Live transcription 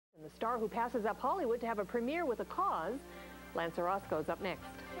star who passes up Hollywood to have a premiere with a cause. Lance Orosco is up next.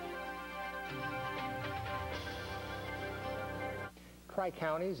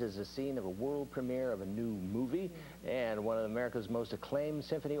 Tri-Counties is the scene of a world premiere of a new movie, and one of America's most acclaimed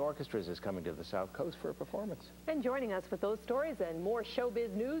symphony orchestras is coming to the South Coast for a performance. And joining us with those stories and more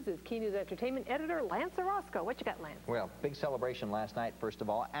showbiz news is KEYT Entertainment editor Lance Orosco. What you got, Lance? Well, big celebration last night, first of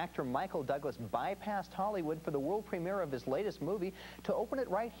all. Actor Michael Douglas bypassed Hollywood for the world premiere of his latest movie to open it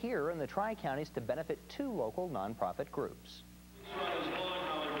right here in the Tri-Counties to benefit 2 local nonprofit groups.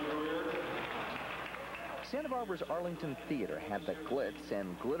 Santa Barbara's Arlington Theater had the glitz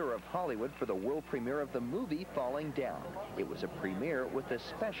and glitter of Hollywood for the world premiere of the movie Falling Down. It was a premiere with a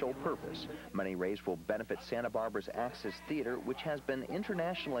special purpose. Money raised will benefit Santa Barbara's Access Theater, which has been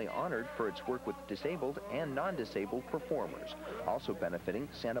internationally honored for its work with disabled and non-disabled performers. Also benefiting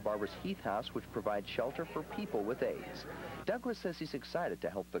Santa Barbara's Heath House, which provides shelter for people with AIDS. Douglas says he's excited to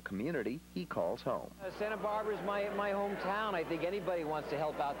help the community he calls home. Santa Barbara is my hometown. I think anybody wants to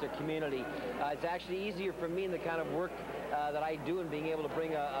help out their community. It's actually easier for me in the kind of work that I do and being able to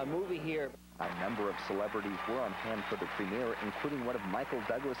bring a movie here. A number of celebrities were on hand for the premiere, including one of Michael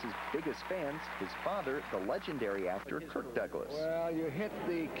Douglas's biggest fans, his father, the legendary actor Kirk Douglas. Well, you hit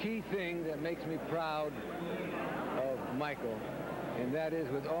the key thing that makes me proud of Michael, and that is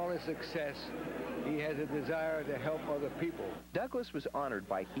with all his success, he has a desire to help other people. Douglas was honored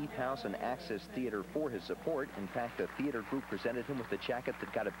by Heath House and Access Theater for his support. In fact, the theater group presented him with a jacket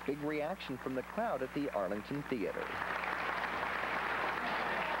that got a big reaction from the crowd at the Arlington Theater.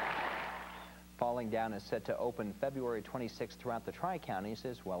 Falling Down is set to open February 26th throughout the Tri-Counties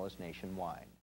as well as nationwide.